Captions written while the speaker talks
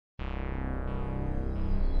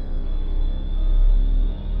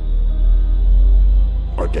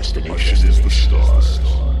destination is the stars.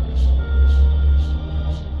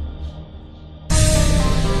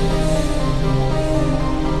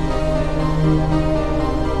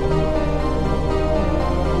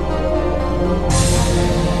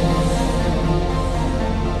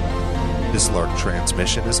 This LARC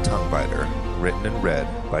transmission is Tonguebiter, written and read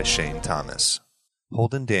by Shane Thomas.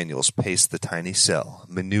 Holden Daniels paced the tiny cell,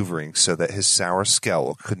 maneuvering so that his sour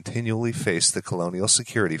scowl continually faced the Colonial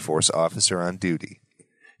Security Force officer on duty.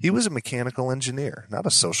 He was a mechanical engineer, not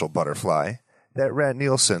a social butterfly. That rat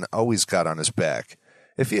Nielsen always got on his back.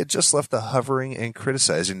 If he had just left the hovering and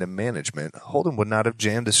criticizing to management, Holden would not have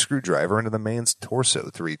jammed a screwdriver into the man's torso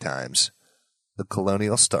 3 times. The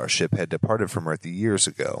Colonial starship had departed from Earth years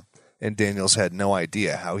ago, and Daniels had no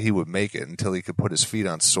idea how he would make it until he could put his feet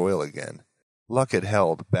on soil again. Luck had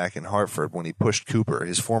held back in Hartford when he pushed Cooper,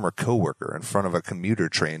 his former co-worker, in front of a commuter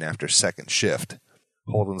train after second shift.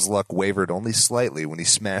 Holden's luck wavered only slightly when he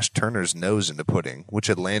smashed Turner's nose into pudding, which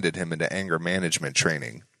had landed him into anger management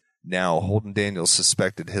training. Now, Holden Daniels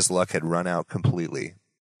suspected his luck had run out completely.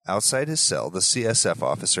 Outside his cell, the CSF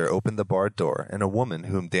officer opened the barred door, and a woman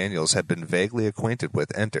whom Daniels had been vaguely acquainted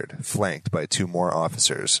with entered, flanked by 2 more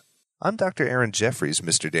officers. "I'm Dr. Aaron Jeffries,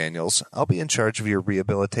 Mr. Daniels. I'll be in charge of your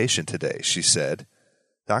rehabilitation today," she said.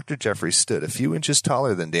 Dr. Jeffries stood a few inches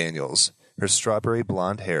taller than Daniels. Her strawberry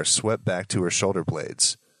blonde hair swept back to her shoulder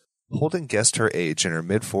blades. Holden guessed her age in her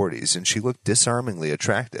mid-40s, and she looked disarmingly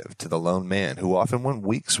attractive to the lone man who often went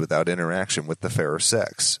weeks without interaction with the fairer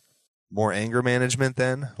sex. "More anger management,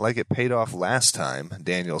 then? Like it paid off last time,"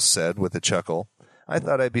 Daniels said with a chuckle. "I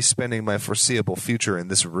thought I'd be spending my foreseeable future in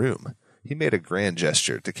this room." He made a grand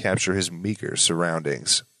gesture to capture his meager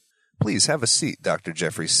surroundings. "Please have a seat," Dr.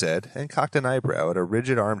 Jeffries said, and cocked an eyebrow at a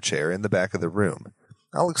rigid armchair in the back of the room.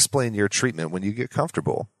 "I'll explain your treatment when you get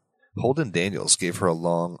comfortable." Holden Daniels gave her a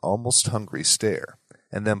long, almost hungry stare,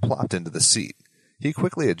 and then plopped into the seat. He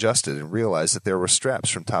quickly adjusted and realized that there were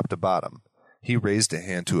straps from top to bottom. He raised a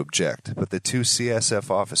hand to object, but the 2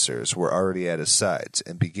 CSF officers were already at his sides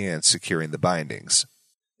and began securing the bindings.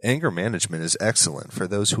 "Anger management is excellent for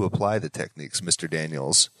those who apply the techniques, Mr.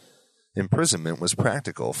 Daniels. Imprisonment was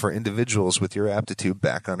practical for individuals with your aptitude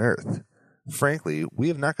back on Earth. Frankly, we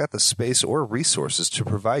have not got the space or resources to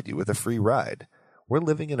provide you with a free ride. We're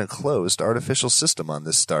living in a closed artificial system on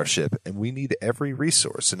this starship, and we need every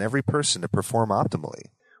resource and every person to perform optimally.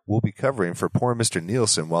 We'll be covering for poor Mr.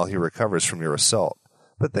 Nielsen while he recovers from your assault.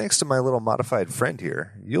 But thanks to my little modified friend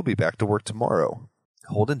here, you'll be back to work tomorrow."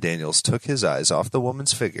 Holden Daniels took his eyes off the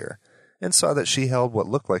woman's figure and saw that she held what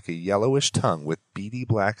looked like a yellowish tongue with beady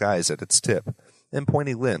black eyes at its tip and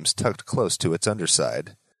pointy limbs tucked close to its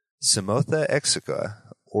underside. Simotha exica,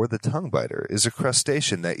 or the tongue biter, is a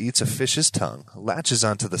crustacean that eats a fish's tongue, latches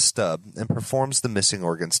onto the stub, and performs the missing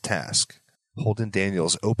organ's task. Holden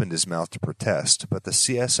Daniels opened his mouth to protest, but the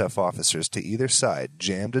CSF officers to either side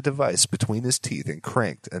jammed a device between his teeth and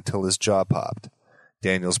cranked until his jaw popped.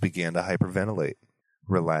 Daniels began to hyperventilate.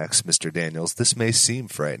 "Relax, Mr. Daniels. This may seem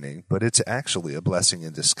frightening, but it's actually a blessing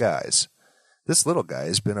in disguise. This little guy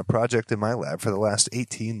has been a project in my lab for the last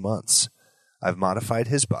 18 months. I've modified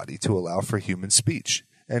his body to allow for human speech,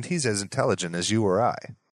 and he's as intelligent as you or I.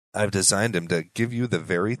 I've designed him to give you the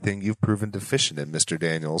very thing you've proven deficient in, Mr.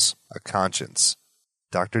 Daniels, a conscience."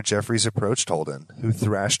 Dr. Jeffries approached Holden, who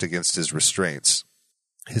thrashed against his restraints.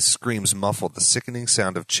 His screams muffled the sickening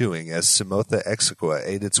sound of chewing as Simotha exiqua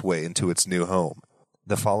ate its way into its new home.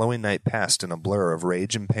 The following night passed in a blur of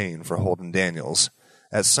rage and pain for Holden Daniels.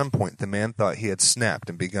 At some point the man thought he had snapped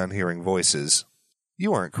and begun hearing voices.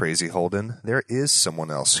 "You aren't crazy, Holden. There is someone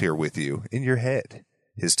else here with you, in your head,"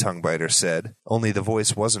 his tongue biter said, only the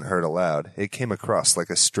voice wasn't heard aloud. It came across like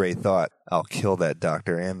a stray thought. "I'll kill that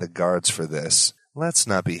doctor and the guards for this. Let's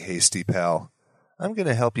not be hasty, pal. I'm going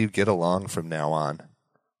to help you get along from now on."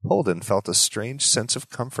 Holden felt a strange sense of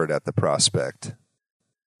comfort at the prospect.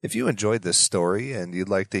 If you enjoyed this story and you'd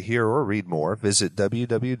like to hear or read more, visit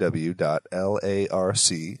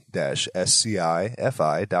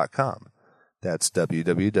www.larc-scifi.com. That's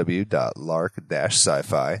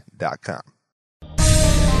www.larc-sci-fi.com.